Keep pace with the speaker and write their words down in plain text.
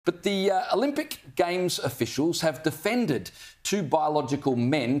But the Olympic Games officials have defended two biological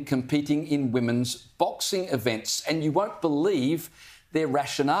men competing in women's boxing events, and you won't believe their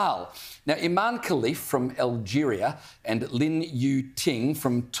rationale. Now, Iman Khalif from Algeria and Lin Yu Ting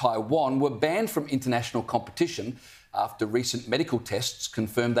from Taiwan were banned from international competition after recent medical tests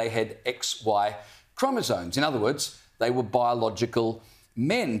confirmed they had XY chromosomes. In other words, they were biological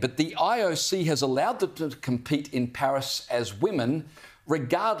men. But the IOC has allowed them to compete in Paris as women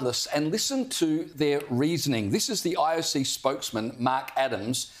regardless, and listen to their reasoning. This is the IOC spokesman, Mark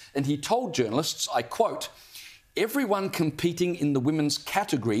Adams, and he told journalists, I quote, "Everyone competing in the women's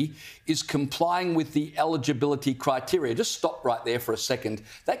category is complying with the eligibility criteria." Just stop right there for a second.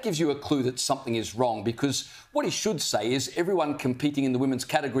 That gives you a clue that something is wrong, because what he should say is everyone competing in the women's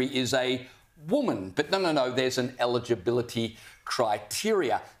category is a woman. But no, there's an eligibility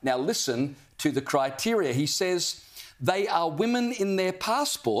criteria. Now listen to the criteria. He says they are women in their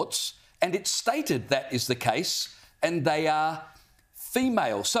passports, and it's stated that is the case, and they are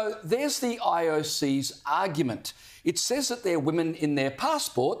female. So there's the IOC's argument. It says that they're women in their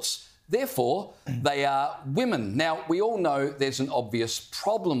passports, therefore they are women. Now, we all know there's an obvious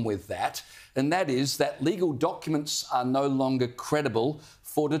problem with that, and that is that legal documents are no longer credible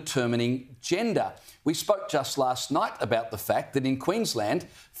for determining gender. We spoke just last night about the fact that in Queensland,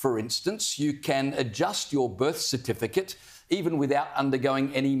 for instance, you can adjust your birth certificate even without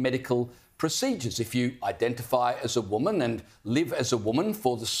undergoing any medical procedures. If you identify as a woman and live as a woman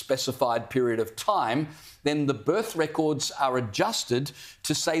for the specified period of time, then the birth records are adjusted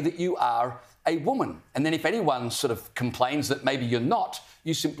to say that you are a woman. And then if anyone sort of complains that maybe you're not,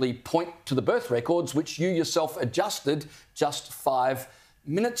 you simply point to the birth records, which you yourself adjusted just 5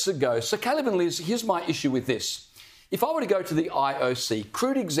 minutes ago. So Caleb and Liz, here's my issue with this. If I were to go to the IOC,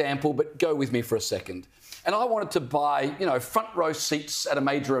 crude example, but go with me for a second, and I wanted to buy, front row seats at a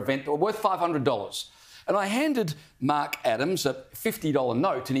major event that were worth $500. And I handed Mark Adams a $50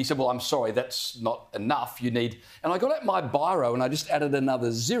 note, and he said, well, I'm sorry, that's not enough. You need... And I got out my biro and I just added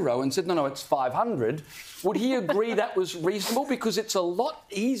another zero and said, no, it's 500. Would he agree that was reasonable? Because it's a lot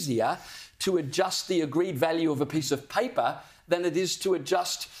easier to adjust the agreed value of a piece of paper than it is to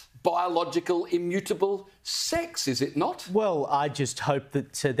adjust biological immutable sex, is it not? Well, I just hope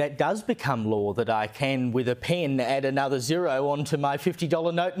that that does become law, that I can, with a pen, add another zero onto my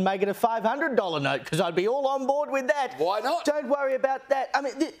 $50 note and make it a $500 note, because I'd be all on board with that. Why not? Don't worry about that. I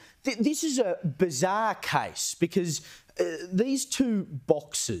mean, this is a bizarre case, because these two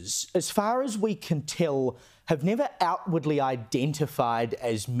boxers, as far as we can tell, have never outwardly identified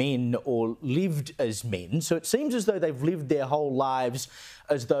as men or lived as men. So it seems as though they've lived their whole lives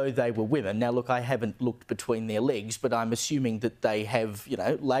as though they were women. Now, look, I haven't looked between their legs, but I'm assuming that they have,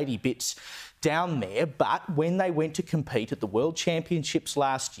 lady bits down there. But when they went to compete at the World Championships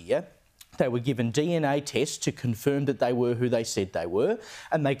last year, they were given DNA tests to confirm that they were who they said they were,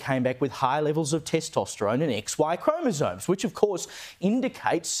 and they came back with high levels of testosterone and XY chromosomes, which of course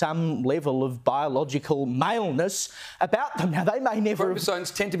indicates some level of biological maleness about them. Now, they may never...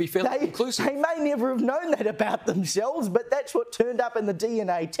 Chromosomes tend to be fairly conclusive. They may never have known that about themselves, but that's what turned up in the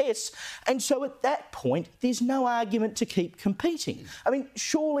DNA tests. And so at that point, there's no argument to keep competing. I mean,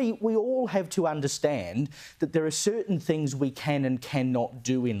 surely we all have to understand that there are certain things we can and cannot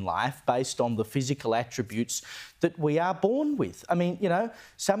do in life based on the physical attributes that we are born with. I mean,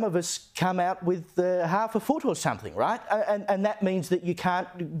 some of us come out with half a foot or something, right? And that means that you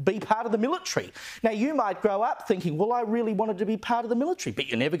can't be part of the military. Now, you might grow up thinking, well, I really wanted to be part of the military, but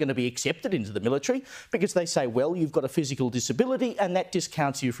you're never going to be accepted into the military because they say, well, you've got a physical disability and that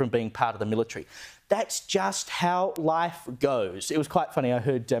discounts you from being part of the military. That's just how life goes. It was quite funny. I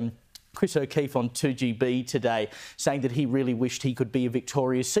heard Chris O'Keefe on 2GB today saying that he really wished he could be a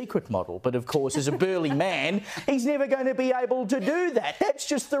Victoria's Secret model. But, of course, as a burly man, he's never going to be able to do that. That's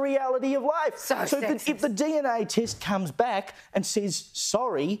just the reality of life. So if the DNA test comes back and says,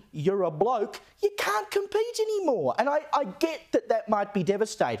 sorry, you're a bloke, you can't compete anymore. And I get that might be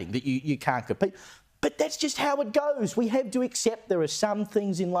devastating, that you can't compete. But that's just how it goes. We have to accept there are some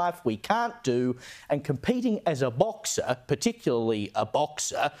things in life we can't do, and competing as a boxer, particularly a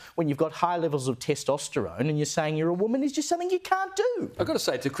boxer, when you've got high levels of testosterone and you're saying you're a woman, is just something you can't do. I've got to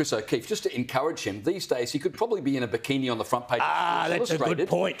say to Chris O'Keefe, just to encourage him, these days he could probably be in a bikini on the front page of Sports that's Illustrated, a good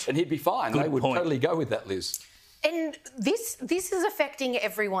point. And he'd be fine. They would totally go with that, Liz. And this is affecting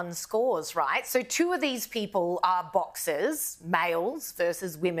everyone's scores, right? So 2 of these people are boxers, males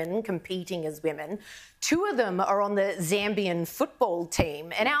versus women, competing as women. 2 of them are on the Zambian football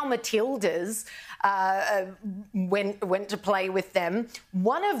team, and our Matildas went to play with them.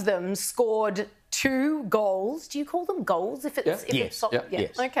 One of them scored 2 goals. Do you call them goals? Yes.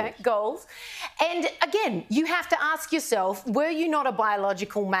 Okay, goals. And again, you have to ask yourself, were you not a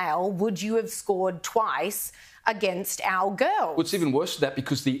biological male, would you have scored twice against our girls? Well, it's even worse than that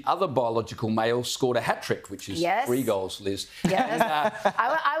because the other biological male scored a hat-trick, which is 3 goals, Liz. Yes.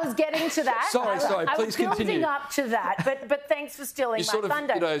 I was getting to that. Sorry, please continue. I was building up to that, but thanks for stealing my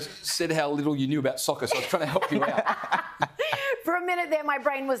thunder. You said how little you knew about soccer, so I was trying to help you out. For a minute there, my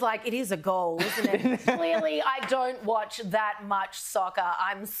brain was like, it is a goal, isn't it? Clearly, I don't watch that much soccer.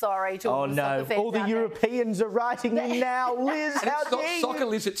 I'm sorry to all the soccer fans all the Europeans are writing in now, Liz. How it's not soccer,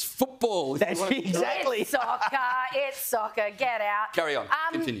 Liz, it's football. That's exactly. It's soccer. Get out. Carry on.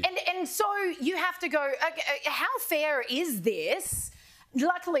 Continue. And so you have to go, how fair is this?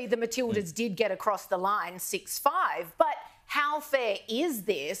 Luckily, the Matildas did get across the line 6-5, but how fair is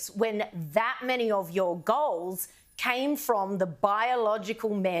this when that many of your goals came from the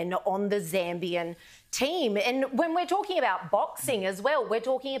biological men on the Zambian team? And when we're talking about boxing as well, we're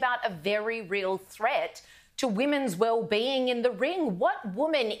talking about a very real threat to women's well-being in the ring. What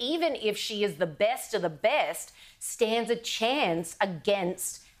woman, even if she is the best of the best, stands a chance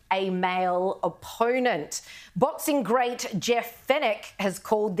against a male opponent? Boxing great Jeff Fenech has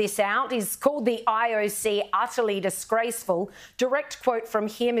called this out. He's called the IOC utterly disgraceful. Direct quote from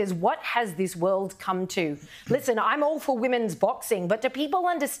him is, "What has this world come to? Listen, I'm all for women's boxing, but do people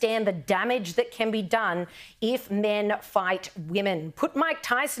understand the damage that can be done if men fight women? Put Mike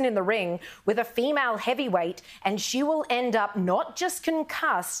Tyson in the ring with a female heavyweight and she will end up not just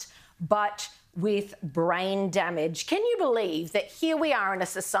concussed, but with brain damage." Can you believe that here we are in a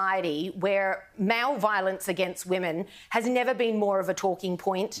society where male violence against women has never been more of a talking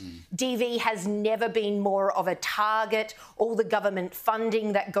point? DV has never been more of a target. All the government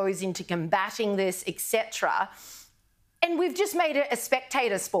funding that goes into combating this, etc. And we've just made it a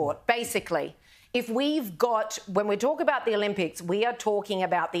spectator sport, basically. If we've got, when we talk about the Olympics, we are talking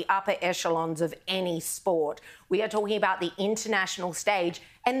about the upper echelons of any sport. We are talking about the international stage,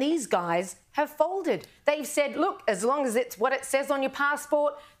 and these guys have folded. They've said, look, as long as it's what it says on your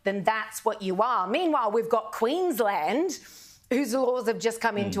passport, then that's what you are. Meanwhile, we've got Queensland, whose laws have just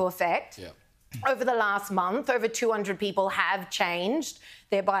come into effect. Yeah. Over the last month, over 200 people have changed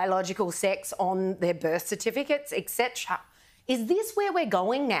their biological sex on their birth certificates, etc. Is this where we're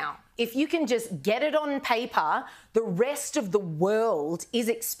going now? If you can just get it on paper, the rest of the world is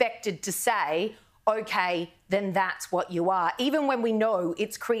expected to say, OK, then that's what you are, even when we know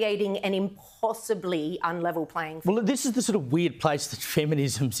it's creating an impossibly unlevel playing field. Well, this is the sort of weird place that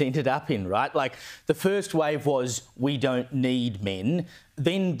feminism's ended up in, right? Like, the first wave was, we don't need men.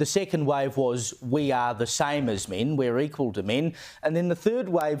 Then the second wave was, we are the same as men, we're equal to men. And then the third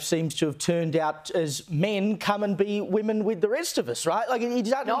wave seems to have turned out as men come and be women with the rest of us, right? Like,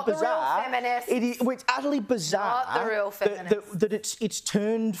 it's utterly bizarre. Not the real feminists. It's utterly bizarre. Not the real feminists. That it's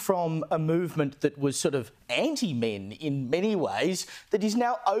turned from a movement that was sort of anti-men in many ways, that is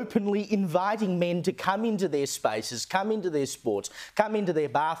now openly inviting men to come into their spaces, come into their sports, come into their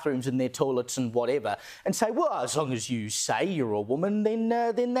bathrooms and their toilets and whatever, and say, well, as long as you say you're a woman, then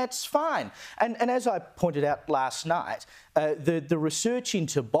that's fine. And as I pointed out last night, the research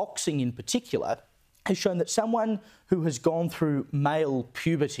into boxing in particular has shown that someone who has gone through male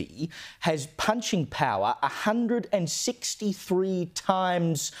puberty has punching power 163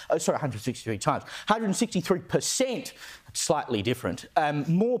 times, 163%, slightly different,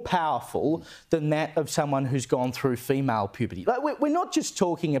 more powerful than that of someone who's gone through female puberty. Like, we're not just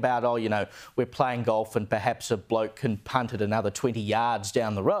talking about, oh, you know, we're playing golf and perhaps a bloke can punt it another 20 yards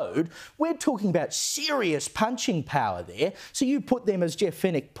down the road. We're talking about serious punching power there. So you put them, as Jeff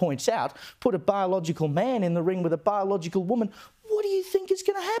Fenech points out, put a biological man in the ring with a biological woman. What do you think is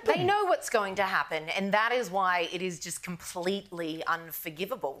going to happen? They know what's going to happen, and that is why it is just completely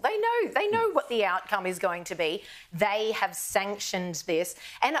unforgivable. They know what the outcome is going to be. They have sanctioned this,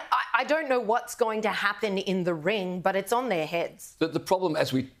 and I don't know what's going to happen in the ring, but it's on their heads. The problem,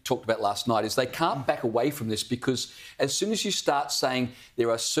 as we talked about last night, is they can't back away from this, because as soon as you start saying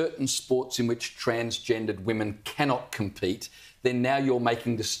there are certain sports in which transgendered women cannot compete, then now you're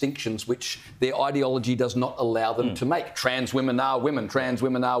making distinctions which their ideology does not allow them to make. Trans women are women, trans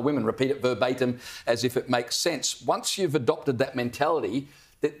women are women. Repeat it verbatim as if it makes sense. Once you've adopted that mentality,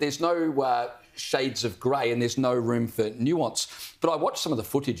 there's no shades of grey and there's no room for nuance. But I watched some of the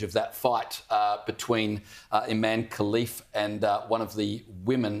footage of that fight between Iman Khalif and one of the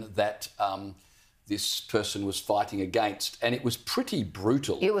women that this person was fighting against, and it was pretty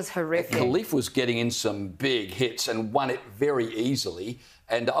brutal. It was horrific. Khalif was getting in some big hits and won it very easily.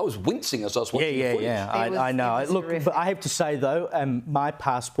 And I was wincing as I was watching the footage. I know. Look, but I have to say, though, my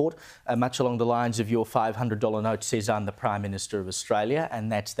passport, much along the lines of your $500 note, says I'm the Prime Minister of Australia, and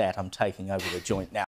that's that. I'm taking over the joint now.